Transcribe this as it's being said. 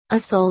A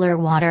solar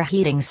water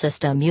heating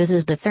system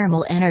uses the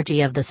thermal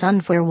energy of the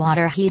sun for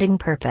water heating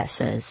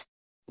purposes.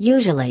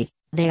 Usually,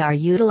 they are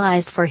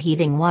utilized for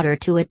heating water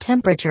to a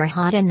temperature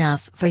hot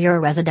enough for your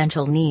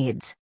residential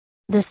needs.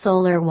 The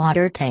solar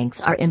water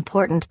tanks are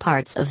important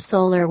parts of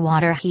solar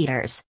water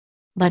heaters.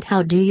 But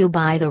how do you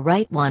buy the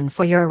right one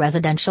for your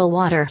residential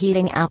water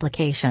heating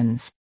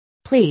applications?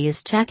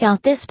 Please check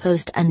out this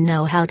post and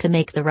know how to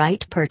make the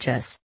right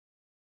purchase.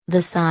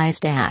 The size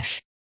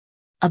dash.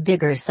 A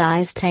bigger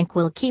size tank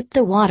will keep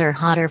the water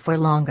hotter for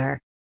longer.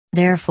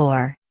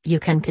 Therefore, you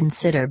can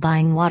consider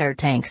buying water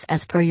tanks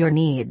as per your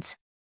needs.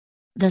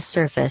 The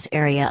surface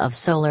area of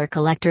solar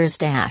collectors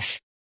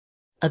dash.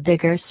 A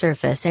bigger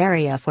surface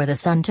area for the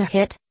sun to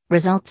hit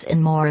results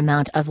in more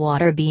amount of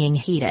water being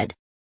heated.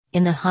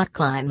 In the hot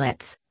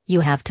climates, you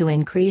have to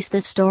increase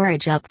the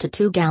storage up to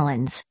 2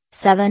 gallons,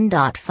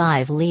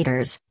 7.5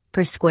 liters,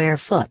 per square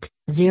foot,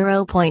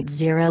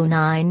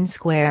 0.09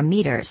 square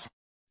meters.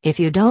 If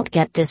you don't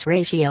get this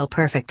ratio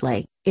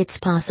perfectly, it's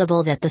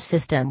possible that the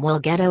system will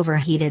get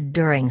overheated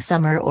during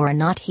summer or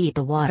not heat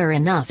the water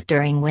enough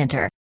during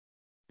winter.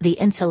 The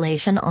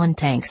insulation on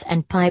tanks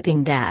and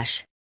piping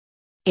dash.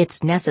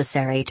 It's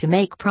necessary to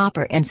make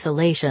proper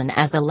insulation,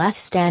 as the less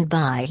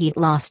standby heat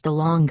loss, the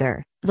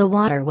longer the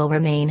water will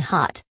remain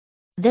hot.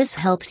 This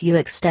helps you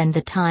extend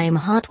the time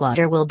hot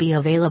water will be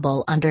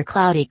available under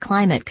cloudy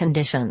climate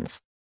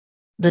conditions.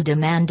 The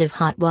demand of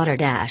hot water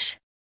dash.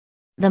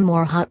 The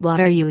more hot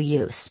water you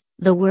use,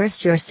 the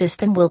worse your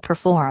system will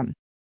perform.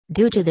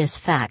 Due to this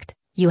fact,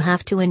 you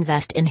have to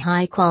invest in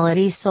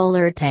high-quality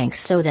solar tanks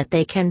so that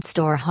they can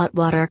store hot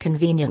water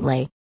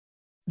conveniently.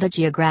 The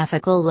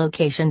geographical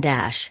location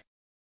dash.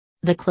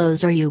 The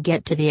closer you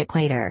get to the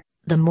equator,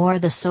 the more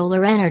the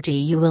solar energy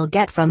you will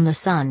get from the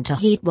sun to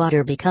heat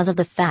water, because of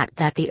the fact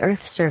that the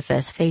Earth's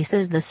surface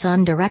faces the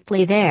sun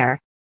directly there.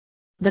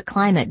 The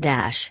climate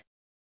dash.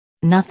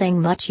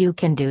 Nothing much you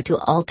can do to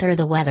alter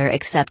the weather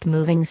except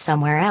moving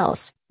somewhere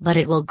else, but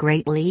it will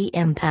greatly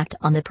impact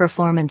on the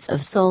performance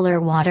of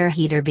solar water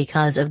heater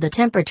because of the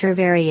temperature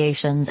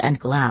variations and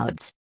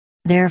clouds.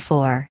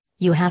 Therefore,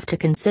 you have to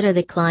consider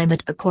the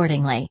climate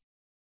accordingly.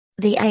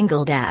 The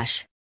angle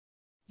dash.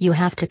 You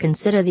have to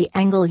consider the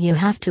angle you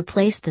have to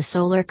place the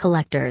solar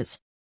collectors.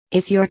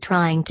 If you're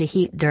trying to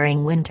heat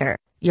during winter,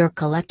 your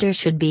collector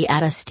should be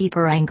at a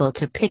steeper angle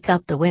to pick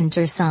up the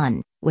winter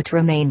sun, which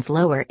remains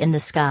lower in the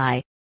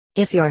sky.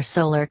 If your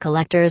solar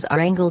collectors are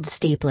angled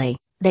steeply,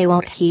 they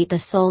won't heat the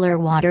solar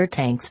water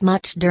tanks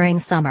much during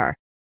summer.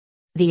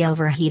 The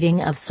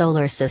overheating of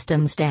solar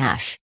systems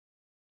dash.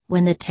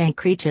 When the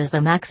tank reaches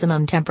the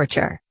maximum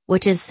temperature,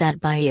 which is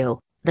set by you,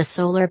 the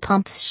solar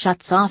pumps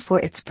shuts off for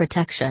its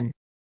protection.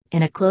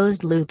 In a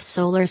closed-loop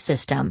solar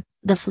system,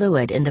 the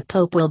fluid in the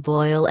pump will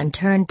boil and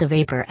turn to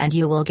vapor, and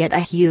you will get a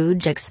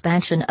huge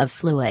expansion of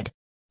fluid.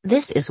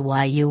 This is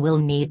why you will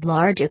need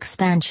large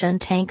expansion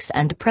tanks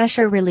and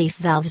pressure relief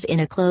valves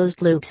in a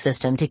closed-loop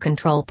system to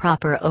control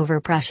proper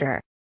overpressure.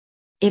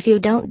 If you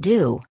don't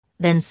do,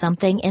 then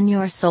something in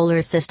your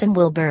solar system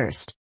will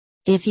burst.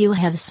 If you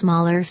have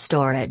smaller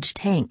storage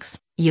tanks,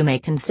 you may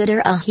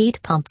consider a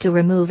heat pump to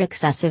remove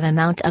excessive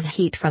amount of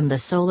heat from the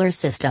solar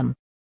system.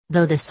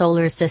 Though the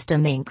solar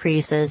system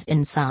increases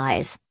in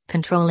size,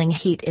 controlling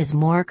heat is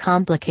more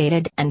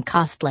complicated and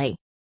costly.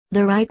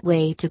 The right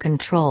way to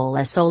control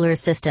a solar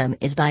system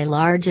is by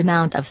large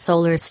amount of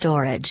solar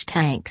storage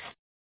tanks.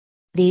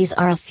 These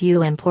are a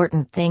few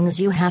important things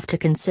you have to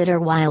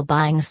consider while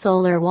buying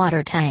solar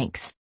water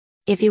tanks.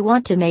 If you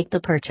want to make the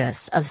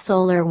purchase of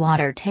solar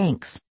water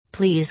tanks,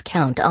 please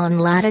count on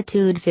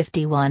Latitude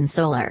 51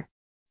 Solar.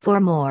 For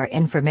more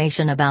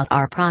information about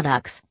our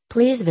products,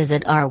 please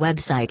visit our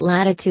website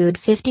Latitude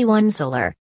 51 Solar.